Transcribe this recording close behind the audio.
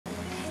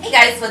Hey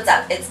guys, what's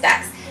up? It's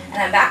Bex, and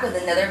I'm back with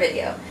another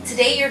video.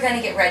 Today you're going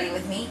to get ready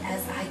with me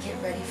as I get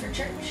ready for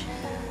church.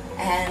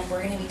 And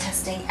we're going to be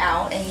testing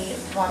out a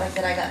product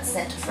that I got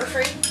sent for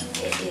free.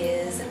 It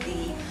is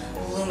the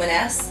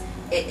Luminous.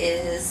 It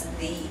is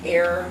the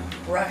Air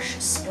Brush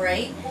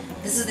Spray.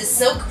 This is the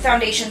Silk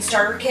Foundation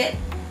Starter Kit.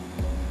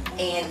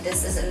 And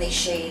this is in the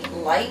shade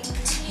Light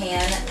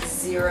Tan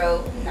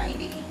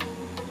 090.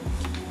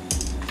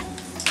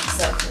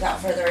 So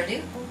without further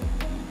ado,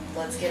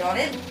 let's get on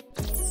in.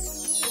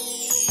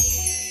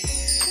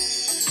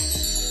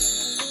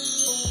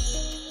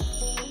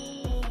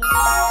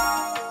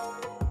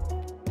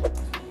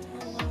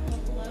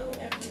 Hello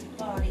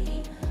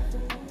everybody.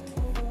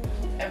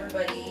 Hope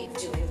everybody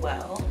doing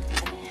well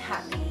and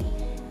happy,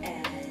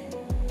 and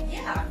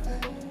yeah.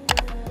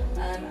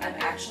 I'm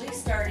actually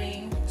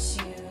starting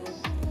to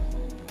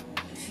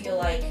feel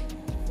like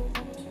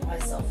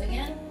myself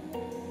again,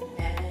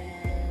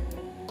 and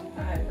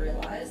I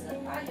realized that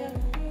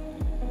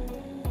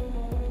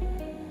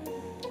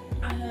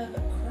I have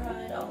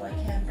cried all I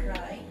can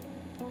cry,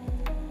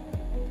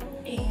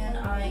 and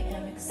I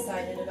am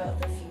excited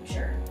about the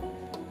future,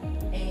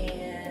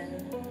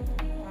 and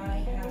I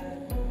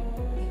have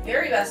the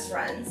very best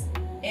friends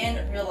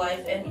in real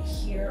life and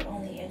here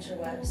on the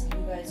interwebs.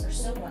 You guys are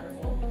so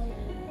wonderful.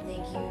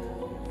 Thank you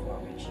for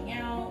reaching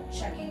out,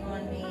 checking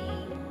on me.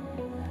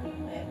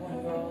 I had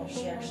one girl,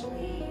 she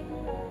actually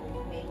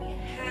made me a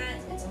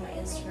hat. It's on my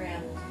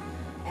Instagram,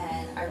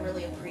 and I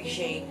really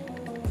appreciate,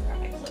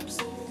 my clips.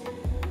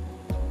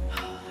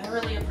 I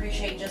really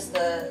appreciate just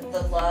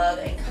the love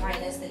and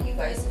kindness that you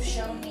guys have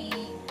shown me.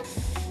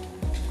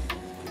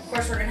 Of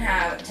course, we're gonna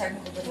have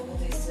technical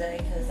difficulties today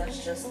because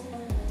that's just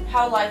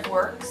how life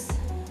works.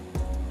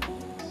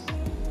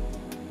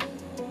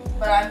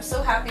 But I'm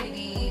so happy to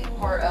be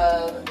part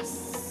of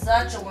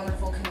such a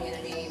wonderful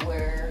community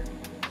where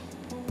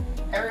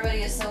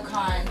everybody is so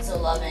kind, so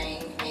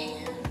loving,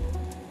 and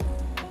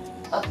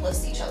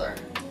uplifts each other.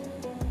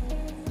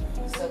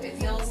 So it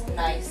feels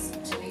nice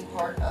to be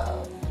part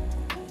of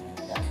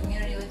that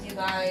community with you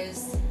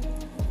guys.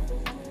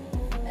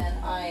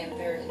 And I am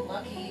very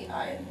lucky.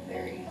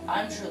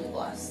 I'm truly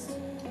blessed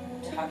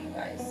to have you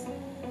guys,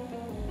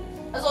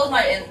 as well as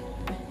my in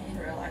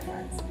real life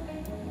friends.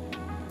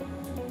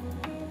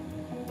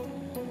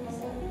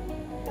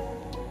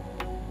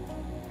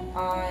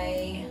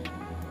 I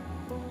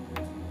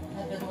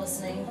have been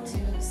listening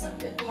to some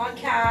good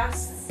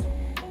podcasts,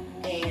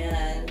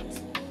 and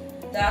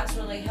that's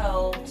really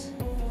helped,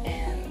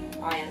 and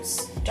I am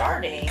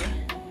starting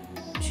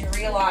to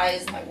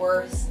realize my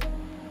worth,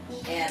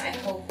 and I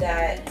hope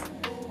that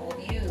all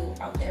of you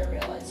out there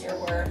realize your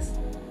worth,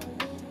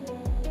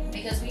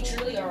 because we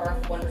truly are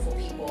wonderful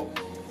people,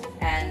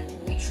 and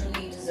we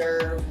truly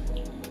deserve,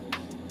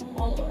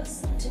 all of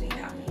us, to be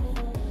happy.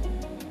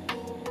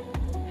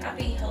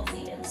 Happy,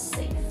 healthy, and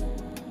safe.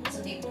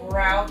 So the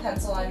brow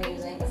pencil I'm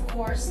using, of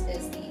course,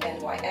 is the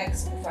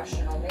NYX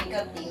Professional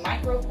Makeup, the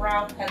Micro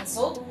Brow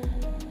Pencil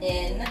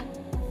in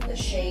the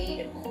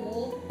shade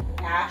Cool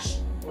Ash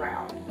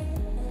Brown.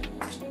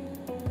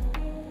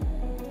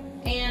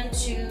 And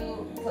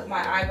to put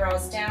my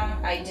eyebrows down,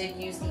 I did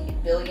use the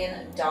 $1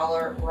 Billion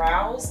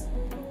Brows.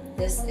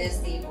 This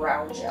is the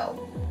brow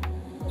gel.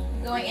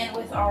 Going in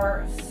with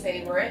our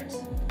favorite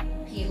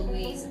P.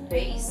 Louise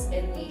base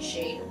in the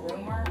shade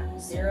Rumor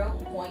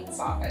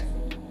 0.5.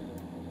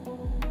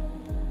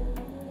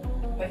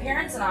 My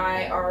parents and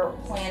I are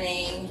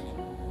planning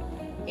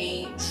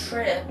a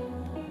trip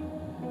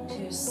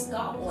to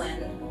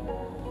Scotland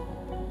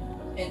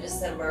in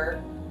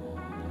December.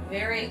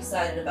 Very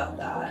excited about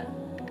that.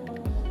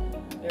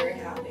 Very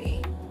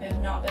happy. I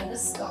have not been to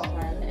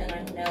Scotland, and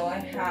I know I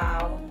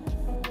have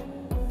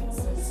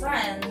some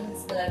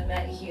friends that I've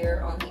met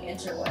here on the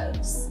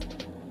interwebs.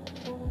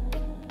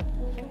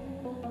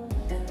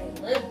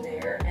 Live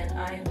there, and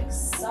I am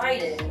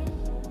excited.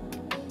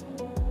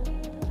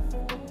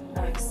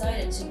 I'm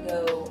excited to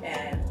go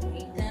and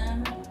meet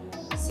them,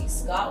 see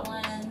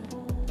Scotland.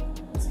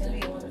 It's gonna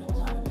be a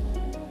wonderful time.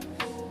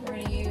 We're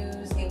gonna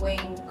use the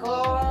Wayne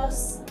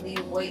Goss, the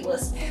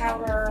Weightless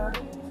Powder.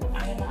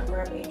 I did not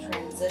grab a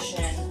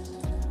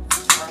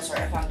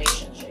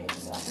foundation shade.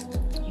 So,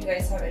 do you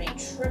guys have any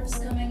trips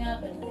coming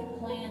up? Anything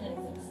planned?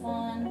 Anything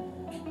fun?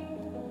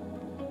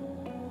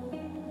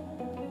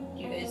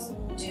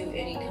 Do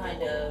any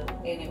kind of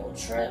annual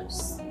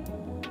trips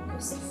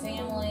with some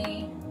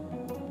family?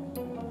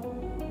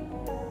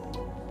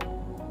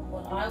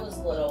 When I was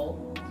little,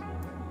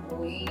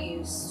 we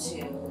used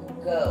to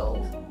go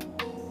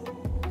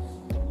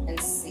and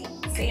see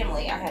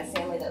family. I had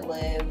family that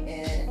lived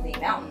in the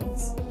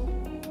mountains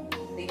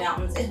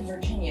in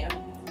Virginia,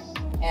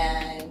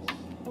 and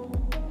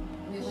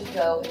we would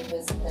go and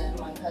visit them,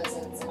 my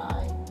cousins and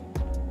I,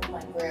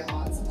 my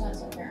grandma, and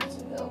sometimes my parents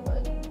would go,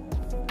 but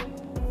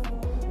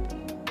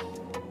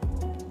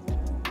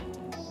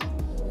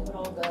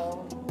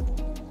go.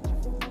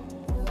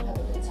 We would have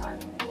a good time.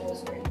 It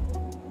was great.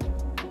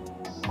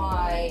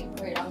 My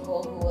great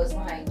uncle, who was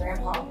my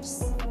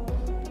grandpa's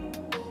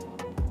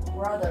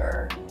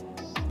brother,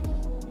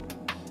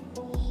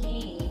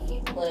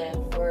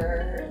 lived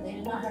where they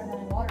did not have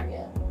running water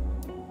yet.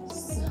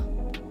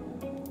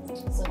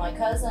 So my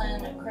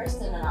cousin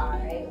Kristen and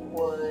I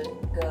would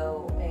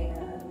go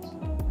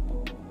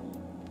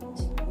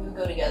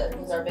together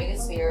because our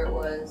biggest fear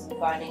was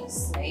finding a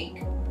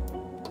snake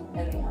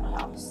in the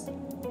outhouse.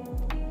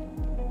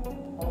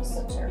 That was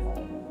so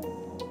terrifying.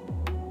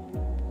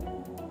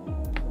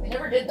 We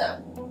never did though.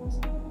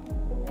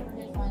 We never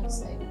did find a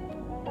snake,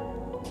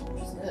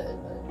 which is good,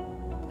 but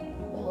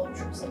I love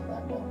trips like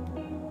that though.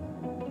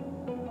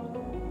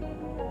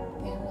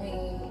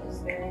 Family is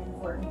very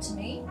important to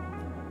me,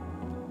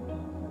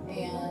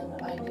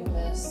 and I do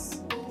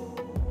miss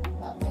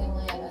that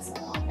family. I miss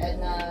my Aunt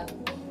Edna.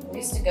 We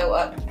used to go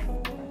up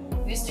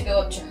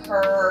to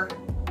her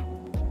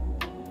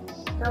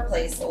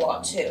place a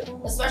lot too,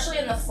 especially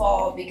in the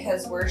fall,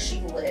 because where she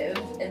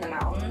lived in the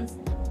mountains,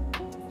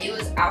 it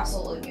was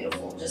absolutely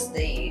beautiful. Just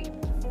the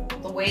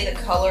way the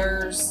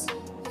colors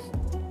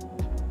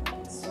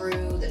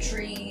through the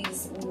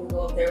trees. We would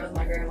go up there with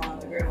my grandma,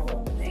 and my grandma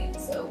loved to paint,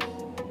 so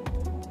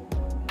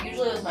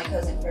usually it was my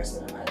cousin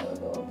Kristen and I that would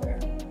go up there.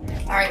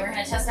 Alright, we're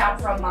going to test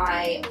out from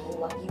my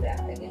lucky bag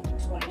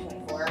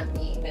 2024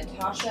 the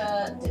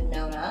Natasha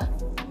Denona.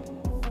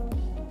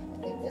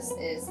 I think this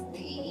is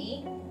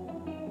the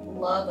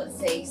Love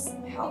Face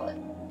palette.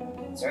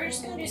 So we're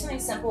just going to do something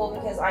simple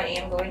because I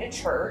am going to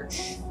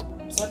church.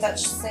 So with that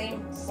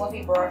same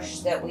fluffy brush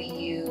that we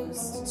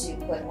used to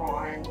put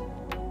on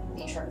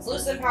the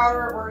translucent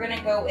powder, we're going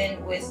to go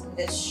in with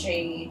this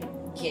shade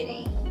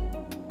Kitty.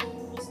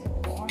 Just get a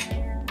little on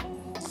there.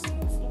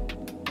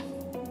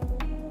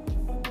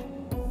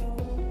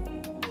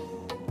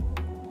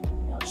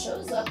 Now it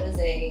shows up as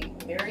a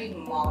very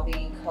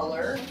mauve-y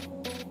color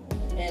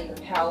in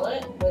the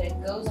palette, but it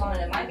goes on,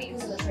 and it might be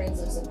because of the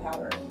translucent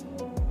powder.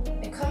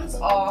 It comes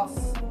off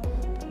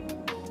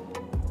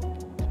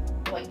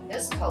like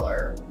this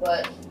color,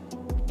 but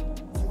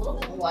it's a little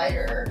bit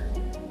lighter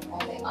on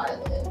the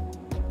eyelid,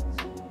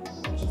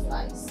 which is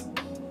nice.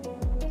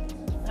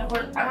 And of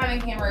course, I'm having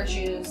camera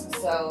issues,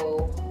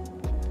 so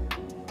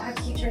I have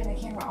to keep turning the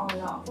camera on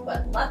and off,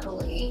 but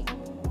luckily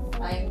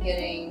I am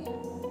getting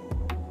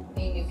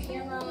a new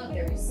camera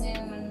very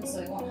soon, so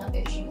we won't have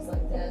issues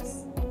like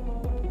this.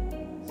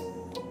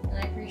 And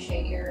I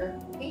appreciate your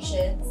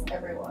patience,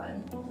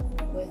 everyone,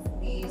 with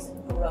these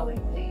growing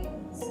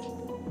pains.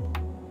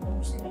 I'm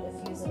just going to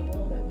diffuse it a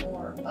little bit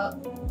more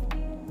up to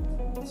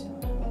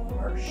a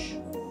harsh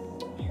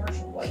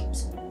white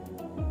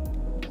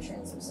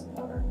translucent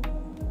powder.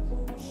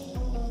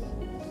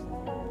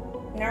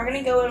 Now we're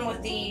going to go in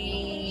with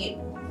the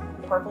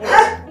purple,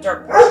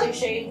 dark purple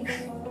shade.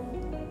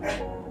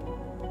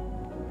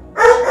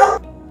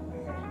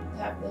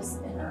 Tap this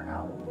inner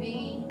outer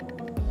V.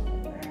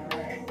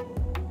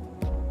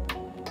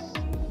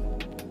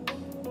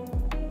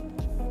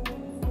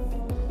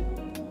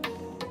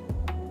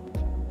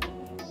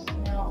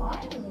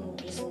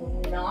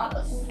 Not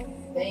a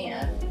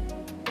fan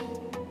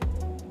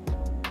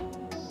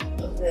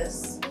of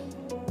this.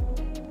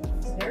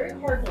 It's very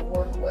hard to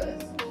work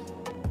with,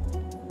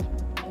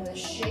 and the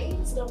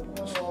shades don't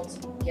blend well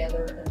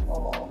together at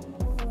all.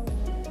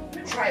 I'm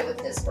gonna try it with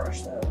this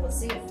brush though. Let's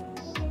see if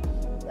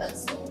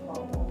that's still a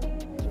problem.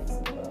 Maybe it's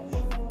the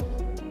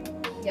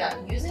brush. Yeah,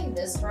 using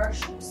this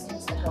brush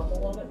seems to help a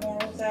little bit more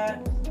with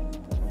that.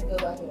 I'm gonna go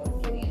back in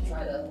with Kitty and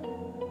try to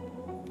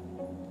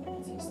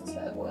infuse this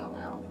bad boy on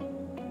now.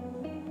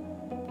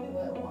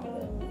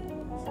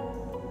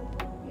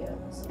 Yeah,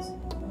 this is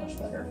much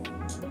better.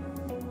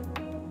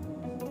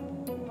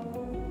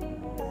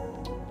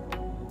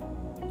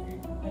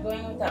 I'm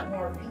going with that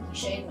more pinky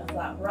shade and a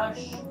flat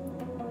brush.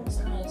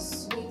 Just kind of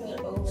sweep it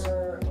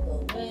over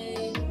the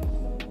lid.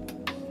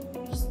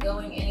 Just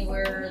going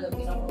anywhere that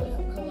we don't really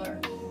have color.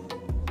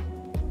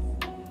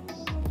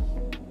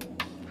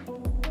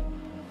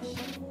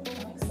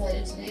 I'm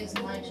excited. Today is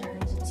my turn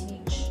to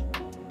teach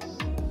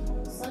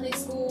Sunday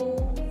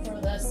school for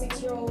the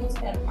 6-year-olds,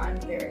 and I'm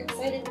very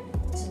excited.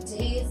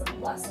 Today's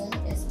lesson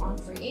is on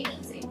free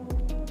agency,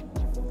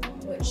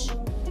 which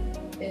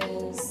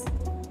is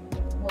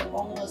what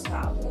all of us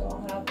have. We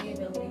all have the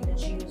ability to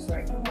choose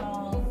right or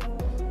wrong,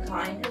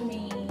 kind or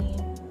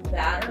mean,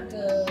 bad or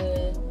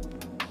good.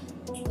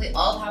 We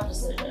all have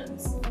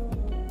decisions.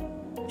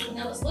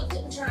 Now this look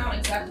didn't turn out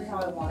exactly how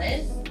I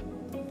wanted.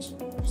 I'm just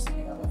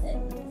gonna go with it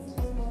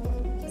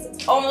because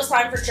it's almost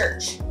time for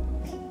church. So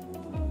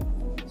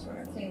we're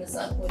gonna clean this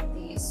up with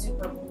the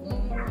Super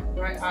Bloom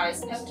Bright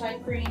Eyes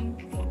Peptide Cream.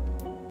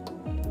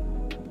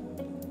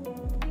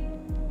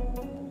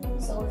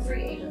 So with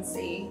free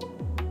agency,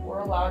 we're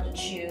allowed to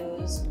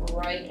choose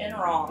right and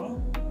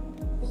wrong.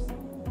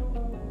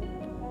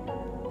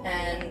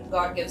 And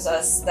God gives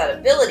us that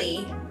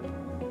ability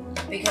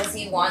because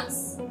He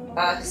wants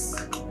us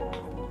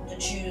to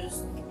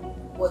choose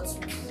what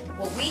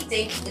we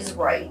think is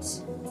right,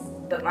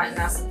 but might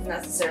not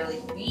necessarily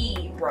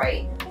be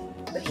right.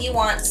 But He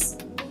wants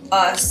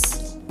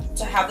us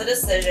to have the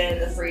decision,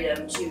 the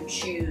freedom to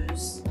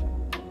choose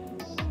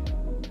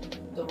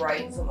the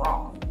right from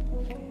wrong.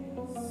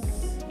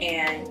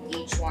 And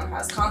each one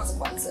has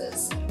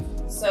consequences.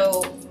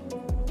 So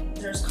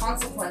there's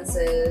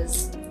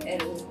consequences,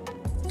 and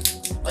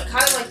like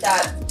kind of like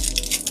that.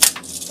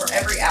 For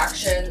every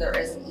action, there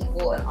is an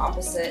equal and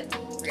opposite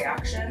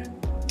reaction.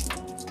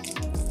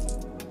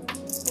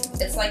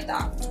 It's like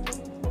that.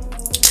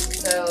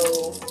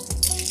 So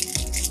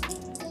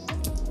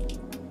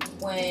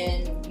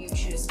when you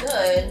choose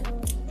good,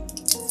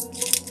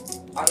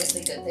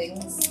 obviously good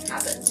things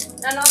happen.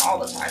 Now, not all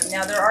the time.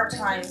 Now, there are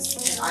times,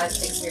 and I've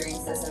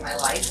experienced this in my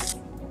life,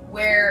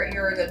 where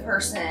you're a good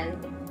person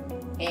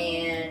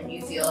and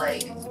you feel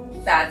like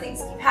bad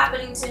things keep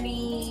happening to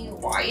me.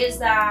 Why is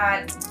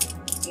that?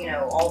 You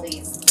know, all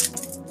these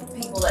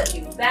people that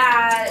do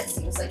bad, it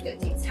seems like good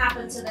things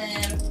happen to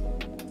them.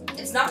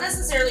 It's not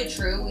necessarily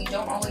true. We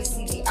don't always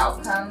see the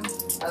outcome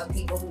of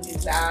people who do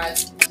bad.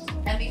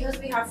 And because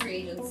we have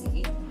free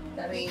agency,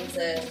 that means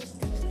that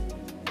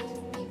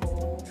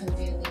people can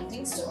do mean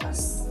things to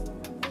us.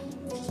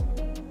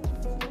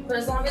 But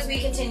as long as we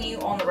continue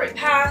on the right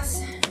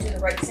path, do the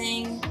right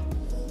thing,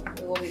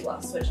 we will be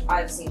blessed, which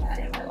I've seen that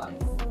in my life.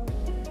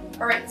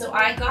 Alright, so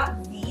I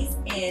got these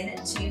in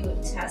to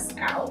test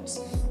out.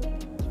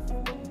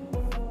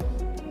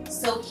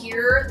 So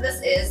here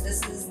this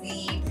is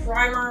the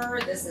primer,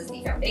 this is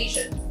the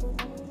foundation.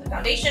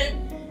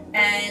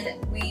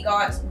 And we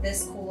got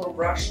this cool little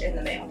brush in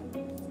the mail.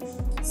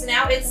 So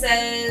now it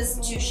says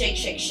to shake,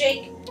 shake,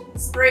 shake,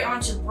 spray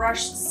onto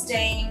brush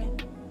stain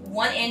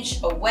 1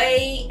 inch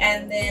away,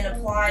 and then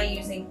apply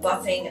using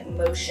buffing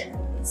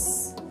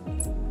motions.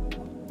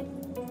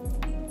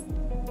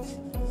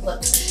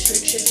 Look,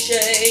 shake, shake,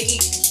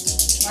 shake.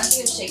 Reminds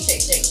me of shake,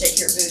 shake, shake, shake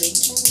your booty.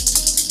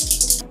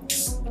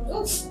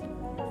 Ooh.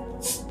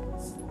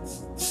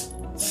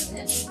 What's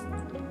it? Is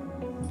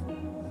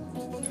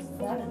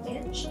that an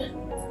inch?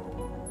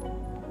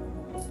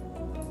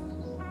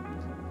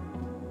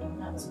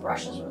 Now this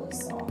brush is really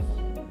soft.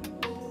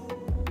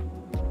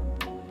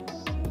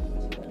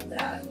 Like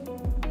that.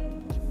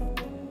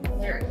 Oh,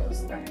 there it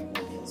goes. That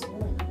feels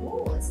really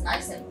cool. It's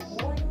nice and cool.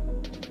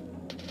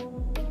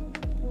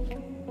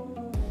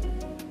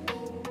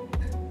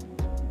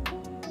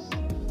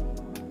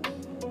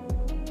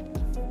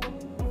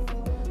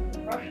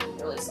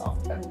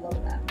 Soft. I love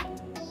that.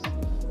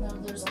 Now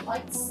there's a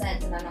light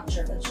scent, and I'm not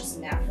sure if that's just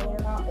natural or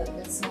not, but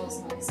it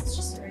smells nice. It's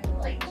just very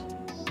light.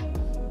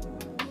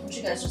 Don't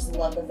you guys just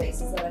love the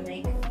faces that I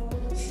make?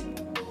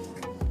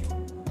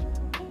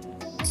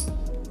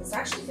 This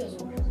actually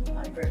feels really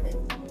hydrating.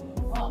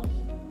 Wow.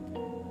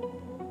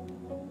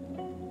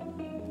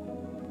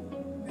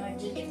 Now I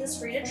did get this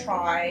free to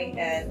try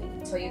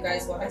and tell you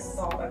guys what I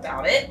thought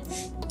about it.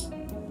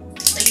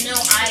 So you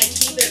know I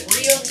keep it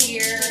real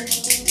here.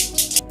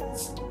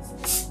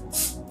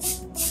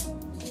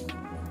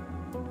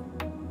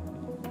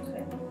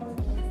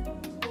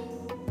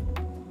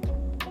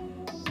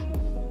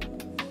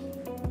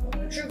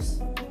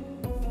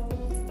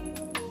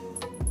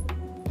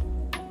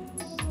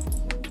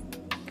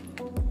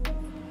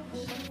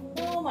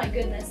 Oh my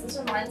goodness, this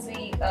reminds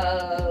me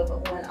of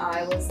when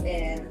I was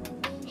in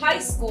high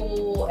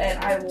school and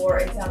I wore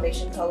a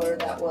foundation color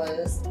that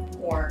was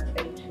orange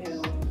and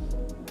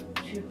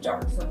too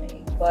dark for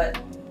me, but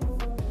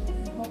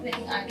I'm hoping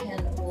I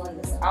can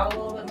blend this out a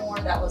little bit more.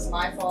 That was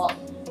my fault,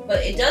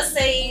 but it does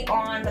say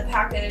on the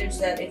package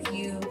that if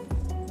you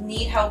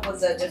need help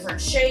with a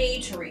different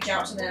shade to reach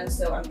out to them,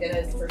 so I'm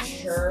gonna for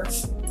sure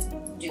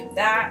do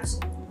that.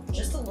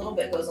 Just a little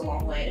bit goes a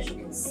long way, as you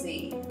can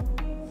see.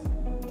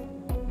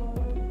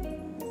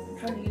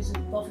 I'm trying to use a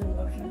buffing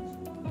motion.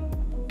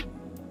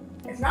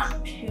 It's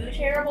not too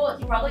terrible.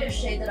 It's probably a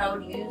shade that I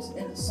would use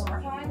in the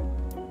summertime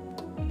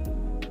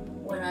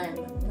when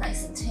I'm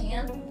nice and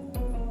tan.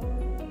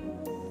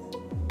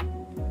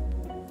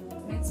 I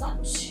mean, it's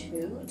not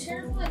too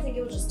terrible. I think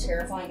it was just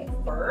terrifying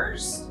at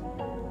first.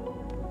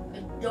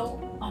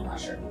 I'm not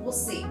sure. We'll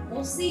see.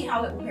 We'll see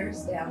how it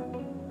wears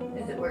down.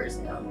 If it wears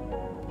down.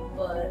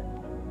 But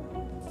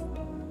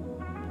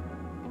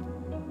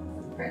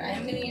alright, I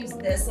am going to use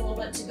this a little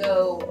bit to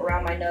go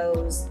around my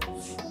nose.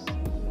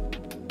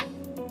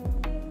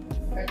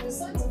 Alright, this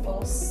side's a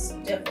little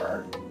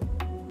stiffer.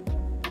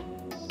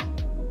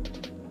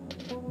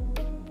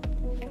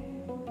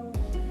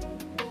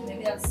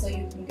 Maybe that's so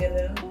you can get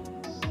in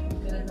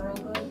real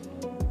good.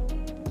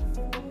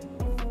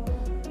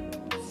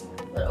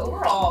 But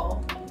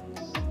overall,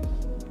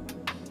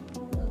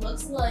 it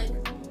looks like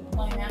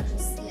my natural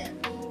skin.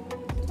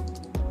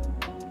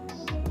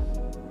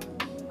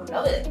 I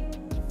love it.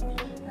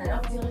 And I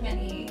don't feel like I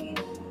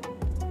need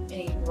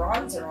any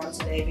bronzer on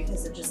today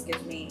because it just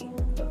gives me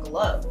a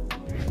glow.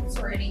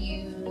 So we're going to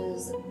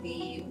use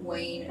the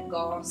Wayne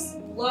Goss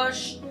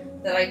blush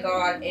that I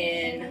got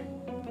in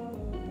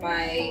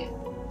my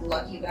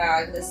lucky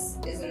bag. This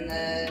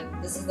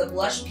is the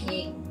blush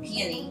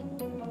peony.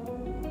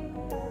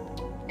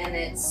 And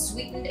it's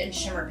sweetened and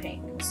shimmer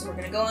pink. So we're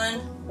gonna go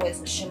in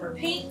with shimmer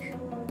pink.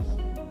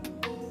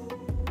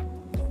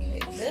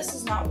 Okay, this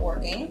is not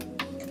working.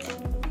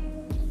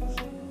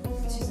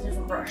 Let's use a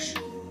different brush. I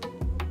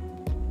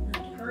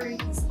have to hurry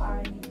because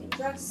I need to get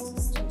dressed,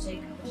 still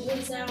take the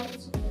lids out.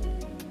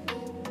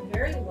 I'm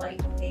very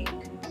light pink,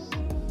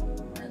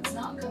 and it's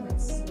not coming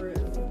through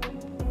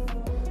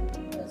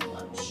as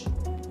much.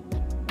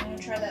 I'm gonna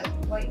try that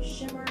white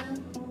shimmer.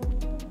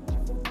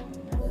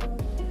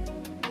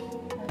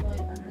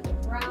 Highlight under the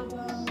brow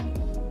bone.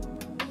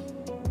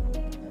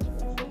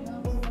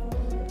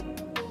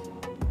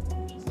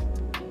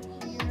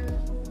 Here.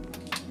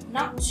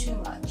 Not too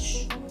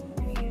much.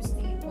 I'm gonna use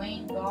the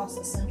Wayne Goss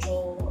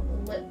Essential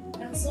Lip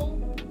Pencil.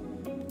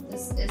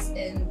 This is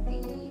in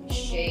the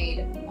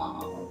shade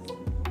Mauve.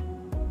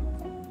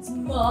 It's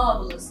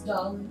marvelous,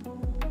 darling.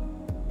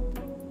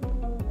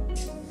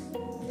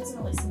 It doesn't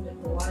really seem to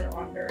glide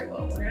on very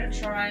well. We're gonna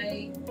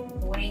try the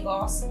Wayne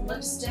Goss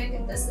lipstick,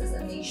 and this is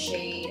in the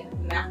shade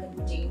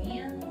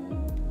Macadamia.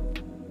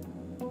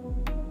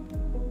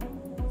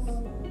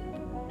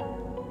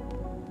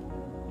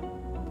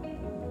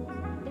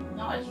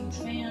 Not a huge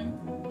fan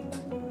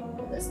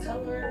of this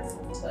color,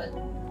 but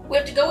we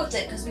have to go with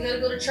it because we gotta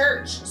go to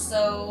church.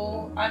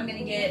 So I'm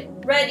gonna get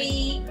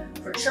ready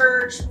for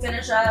church,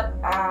 finish up.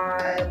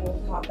 I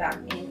will pop back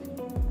in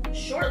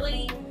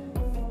shortly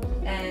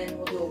and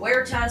we'll do a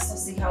wear test.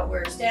 Let's see how it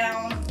wears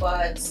down.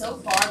 But so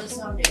far, this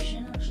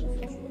foundation actually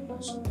feels really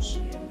much on the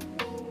sheet.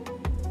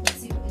 Let's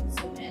see if we can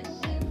zoom in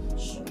and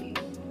show you.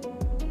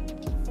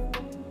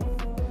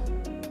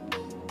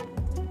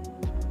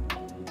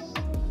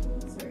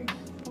 It's very nice.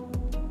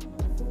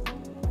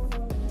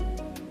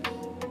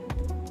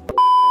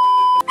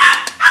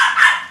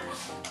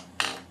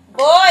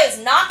 Boys,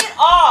 knock it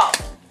off!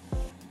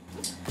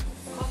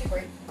 Coffee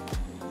break.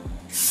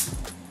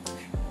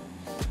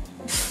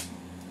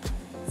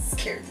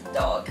 Scared the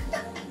dog.